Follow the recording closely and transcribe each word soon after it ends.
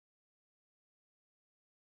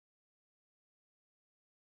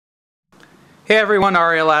Hey everyone,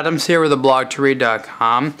 Ariel Adams here with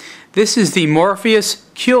theblog2read.com. This is the Morpheus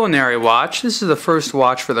Culinary watch. This is the first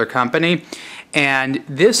watch for their company, and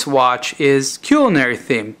this watch is culinary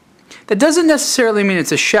themed. That doesn't necessarily mean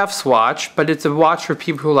it's a chef's watch, but it's a watch for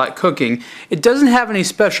people who like cooking. It doesn't have any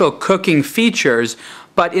special cooking features,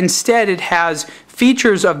 but instead it has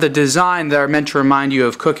features of the design that are meant to remind you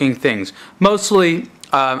of cooking things. Mostly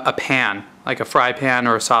a pan, like a fry pan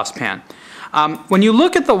or a saucepan. When you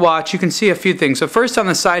look at the watch, you can see a few things. So first on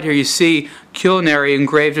the side here, you see culinary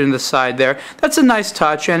engraved into the side there. That's a nice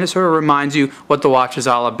touch, and it sort of reminds you what the watch is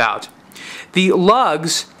all about. The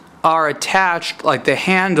lugs are attached like the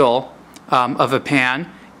handle of a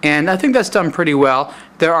pan, and I think that's done pretty well.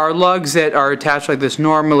 There are lugs that are attached like this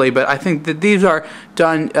normally, but I think that these are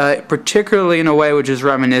done particularly in a way which is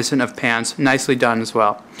reminiscent of pans. Nicely done as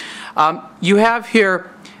well. You have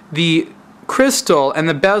here the crystal and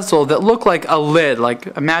the bezel that look like a lid, like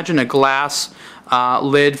imagine a glass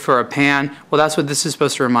lid for a pan. Well, that's what this is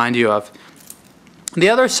supposed to remind you of. The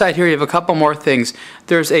other side here, you have a couple more things.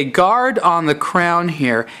 There's a guard on the crown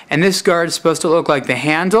here, and this guard is supposed to look like the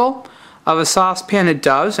handle of a saucepan. It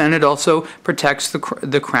does, and it also protects the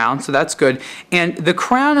crown, so that's good. And the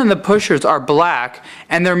crown and the pushers are black,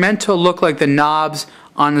 and they're meant to look like the knobs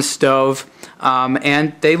on the stove,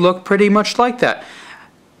 and they look pretty much like that.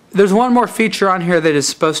 There's one more feature on here that is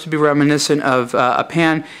supposed to be reminiscent of a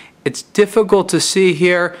pan. It's difficult to see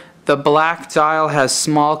here. The black dial has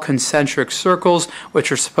small concentric circles,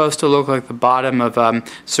 which are supposed to look like the bottom of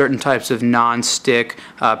certain types of non-stick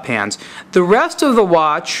pans. The rest of the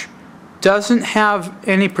watch doesn't have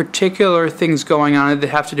any particular things going on it that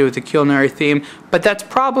have to do with the culinary theme, but that's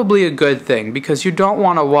probably a good thing, because you don't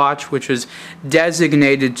want a watch which is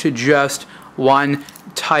designated to just one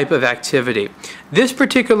type of activity. This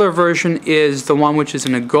particular version is the one which is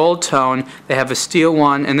in a gold tone. They have a steel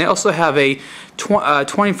one, and they also have a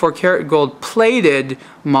 24 karat gold plated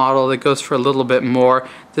model that goes for a little bit more.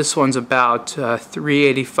 This one's about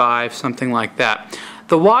 $385, something like that.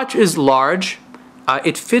 The watch is large.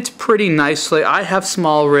 It fits pretty nicely. I have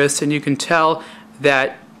small wrists, and you can tell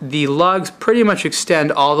that the lugs pretty much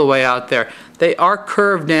extend all the way out there. They are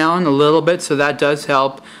curved down a little bit, so that does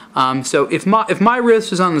help. So if my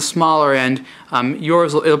wrist is on the smaller end,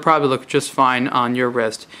 it'll probably look just fine on your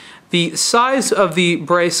wrist. The size of the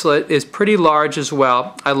bracelet is pretty large as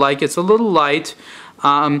well. I like it. It's a little light,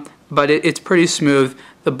 but it's pretty smooth.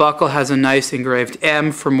 The buckle has a nice engraved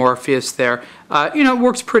M for Morpheus there. It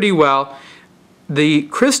works pretty well. The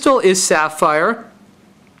crystal is sapphire.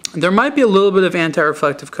 There might be a little bit of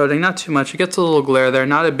anti-reflective coating, not too much. It gets a little glare there,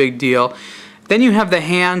 not a big deal. Then you have the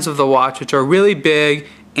hands of the watch, which are really big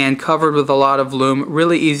and covered with a lot of lume,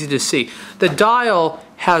 really easy to see. The dial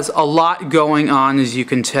has a lot going on, as you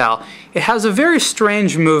can tell. It has a very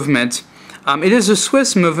strange movement. It is a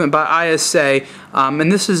Swiss movement by ISA,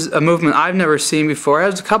 and this is a movement I've never seen before. It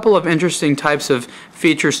has a couple of interesting types of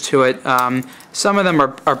features to it. Some of them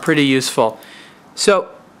are pretty useful. So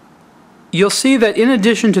you'll see that in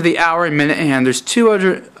addition to the hour and minute hand, there's two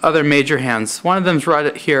other major hands. One of them's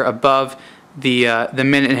right here above the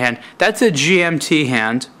minute hand. That's a GMT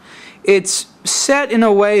hand. It's set in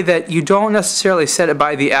a way that you don't necessarily set it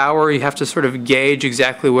by the hour. You have to sort of gauge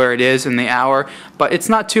exactly where it is in the hour, but it's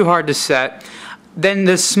not too hard to set. Then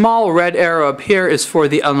this small red arrow up here is for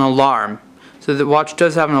an alarm. So the watch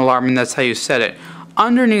does have an alarm, and that's how you set it.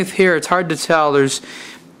 Underneath here, it's hard to tell, there's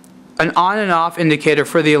an on and off indicator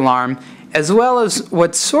for the alarm, as well as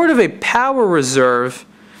what's sort of a power reserve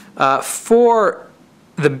for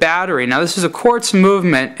the battery. Now, this is a quartz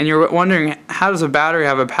movement, and you're wondering, how does a battery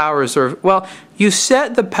have a power reserve? Well, you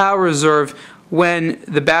set the power reserve when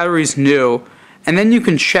the battery's new, and then you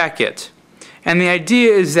can check it. And the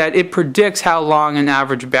idea is that it predicts how long an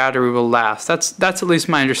average battery will last. That's at least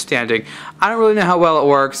my understanding. I don't really know how well it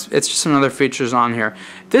works. It's just some other features on here.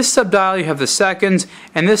 This subdial, you have the seconds,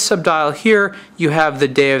 and this subdial here, you have the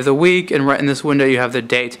day of the week, and right in this window you have the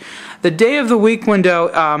date. The day of the week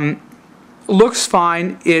window looks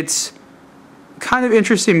fine. It's kind of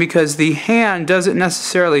interesting because the hand doesn't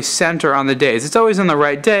necessarily center on the days. It's always on the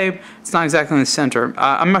right day. It's not exactly in the center.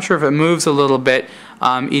 I'm not sure if it moves a little bit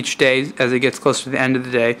each day as it gets closer to the end of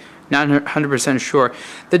the day. Not 100% sure.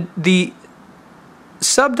 The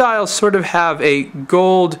subdials sort of have a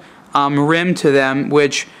gold rim to them,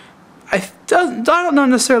 which I don't know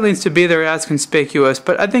necessarily needs to be there as conspicuous,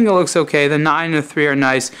 but I think it looks okay. The 9 and the 3 are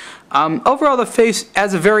nice. Overall, the face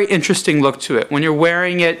has a very interesting look to it. When you're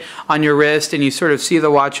wearing it on your wrist and you sort of see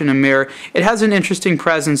the watch in a mirror, it has an interesting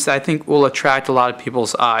presence that I think will attract a lot of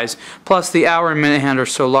people's eyes. Plus, the hour and minute hand are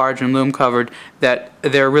so large and lume covered that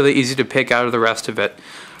they're really easy to pick out of the rest of it.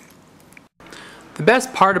 The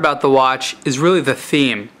best part about the watch is really the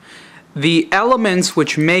theme. The elements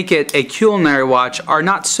which make it a culinary watch are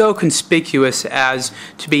not so conspicuous as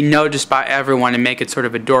to be noticed by everyone and make it sort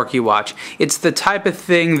of a dorky watch. It's the type of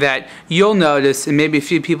thing that you'll notice, and maybe a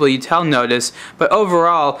few people you tell notice, but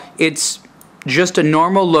overall it's just a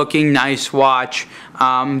normal looking nice watch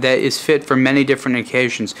that is fit for many different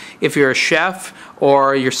occasions. If you're a chef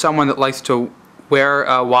or you're someone that likes to wear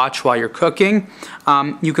a watch while you're cooking,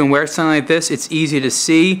 you can wear something like this. It's easy to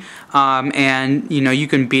see, and you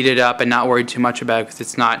can beat it up and not worry too much about it because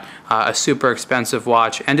it's not a super expensive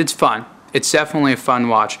watch, and it's fun. It's definitely a fun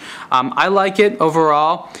watch. I like it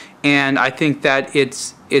overall, and I think that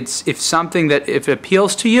it's something that if it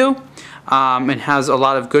appeals to you, and has a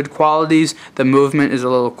lot of good qualities. The movement is a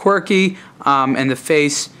little quirky, and the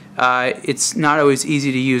face, it's not always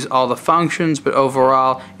easy to use all the functions, but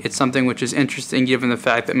overall it's something which is interesting given the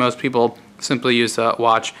fact that most people simply use the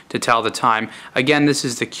watch to tell the time. Again, this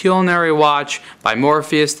is the Culinary watch by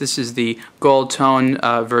Morpheus. This is the gold tone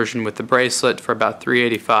version with the bracelet for about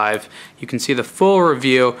 $385. You can see the full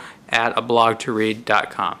review at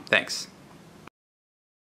ablogtoread.com. Thanks.